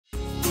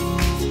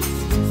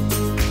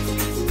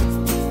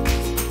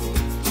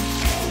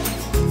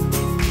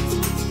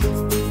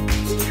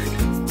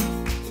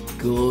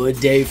Good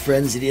day,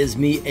 friends. It is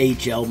me,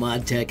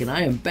 HLModTech, and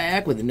I am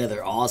back with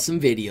another awesome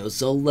video,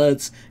 so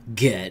let's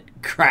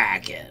get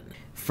cracking.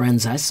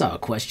 Friends, I saw a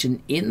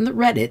question in the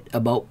Reddit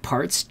about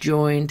parts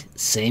joined,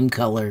 same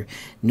color.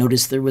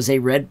 Notice there was a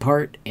red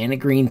part and a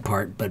green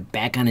part, but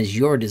back on his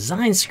Your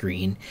Design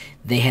screen,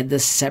 they had the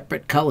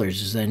separate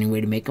colors. Is there any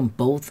way to make them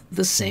both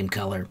the same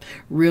color?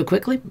 Real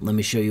quickly, let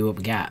me show you what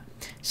we got.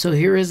 So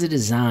here is a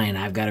design.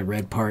 I've got a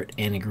red part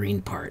and a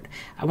green part.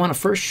 I want to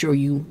first show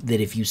you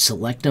that if you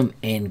select them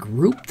and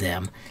group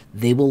them,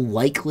 they will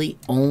likely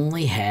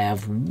only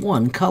have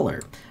one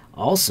color.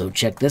 Also,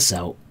 check this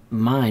out.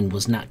 Mine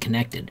was not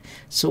connected.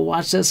 So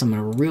watch this. I'm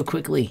going to real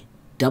quickly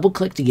double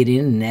click to get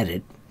in and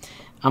edit.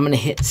 I'm going to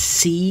hit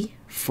C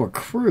for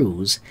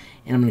cruise,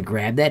 and I'm going to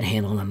grab that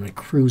handle and I'm going to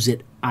cruise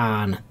it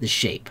on the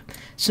shape.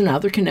 So now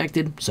they're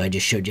connected. So I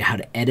just showed you how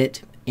to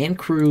edit and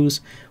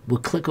cruise. We'll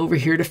click over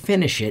here to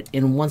finish it,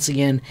 and once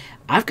again,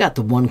 I've got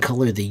the one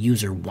color the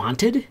user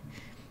wanted.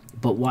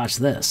 But watch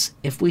this.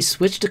 If we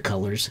switch to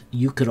colors,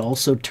 you could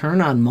also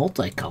turn on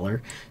multicolor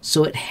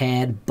so it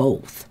had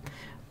both.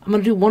 I'm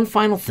going to do one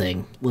final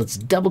thing. Let's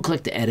double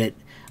click to edit.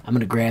 I'm going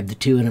to grab the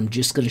two and I'm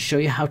just going to show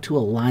you how to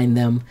align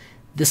them.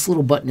 This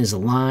little button is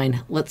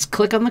align. Let's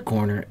click on the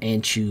corner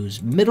and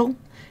choose middle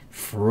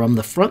from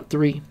the front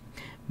three,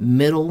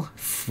 middle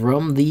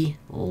from the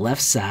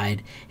left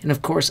side, and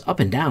of course up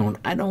and down.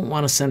 I don't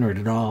want to center it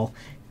at all.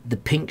 The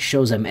pink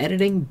shows I'm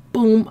editing.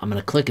 Boom, I'm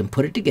going to click and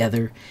put it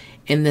together,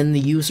 and then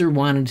the user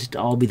wanted it to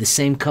all be the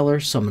same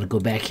color, so I'm going to go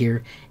back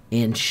here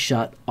and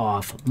shut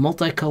off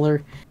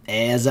multicolor.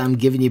 As I'm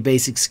giving you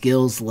basic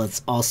skills,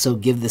 let's also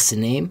give this a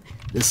name.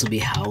 This will be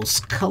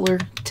house color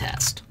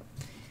test.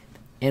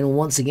 And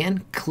once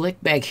again, click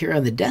back here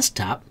on the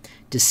desktop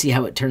to see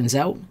how it turns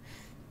out.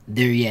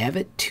 There you have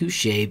it, two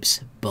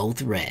shapes,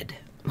 both red.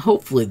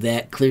 Hopefully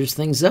that clears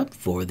things up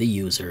for the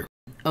user.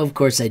 Of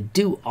course, I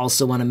do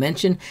also want to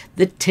mention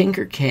the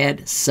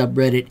Tinkercad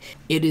subreddit.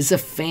 It is a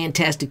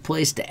fantastic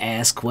place to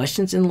ask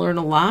questions and learn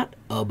a lot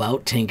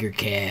about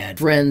Tinkercad.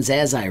 Friends,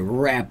 as I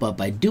wrap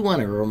up, I do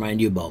want to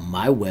remind you about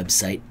my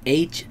website,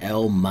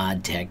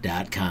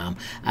 HLModTech.com.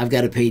 I've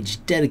got a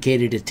page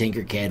dedicated to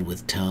Tinkercad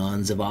with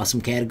tons of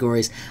awesome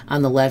categories.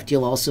 On the left,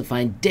 you'll also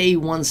find Day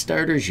 1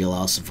 starters. You'll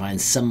also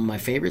find some of my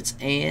favorites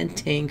and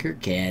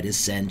Tinkercad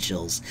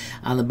essentials.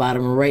 On the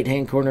bottom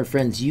right-hand corner,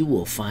 friends, you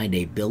will find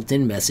a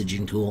built-in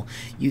messaging tool.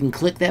 You can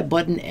click that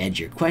button, add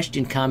your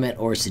question, comment,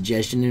 or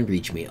suggestion, and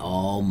reach me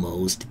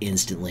almost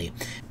instantly.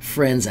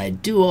 Friends, I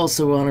do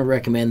also want to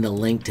recommend the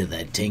link to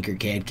the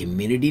Tinkercad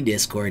community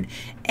Discord.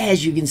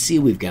 As you can see,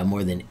 we've got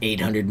more than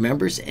 800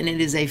 members, and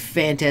it is a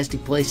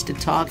fantastic place to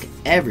talk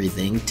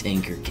everything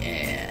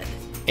Tinkercad.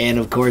 And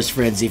of course,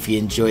 friends, if you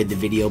enjoyed the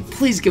video,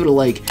 please give it a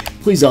like.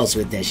 Please also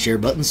hit that share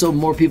button so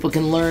more people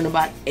can learn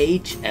about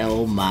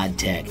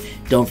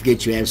HLModTech. Don't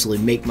forget, you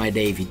absolutely make my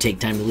day if you take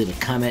time to leave a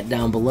comment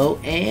down below.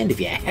 And if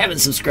you haven't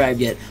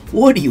subscribed yet,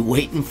 what are you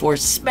waiting for?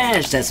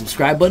 Smash that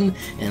subscribe button.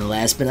 And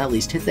last but not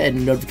least, hit that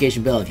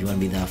notification bell if you want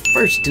to be the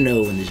first to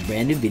know when there's a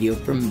brand new video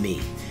from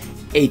me,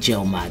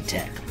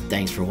 HLModTech.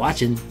 Thanks for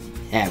watching.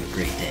 Have a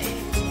great day.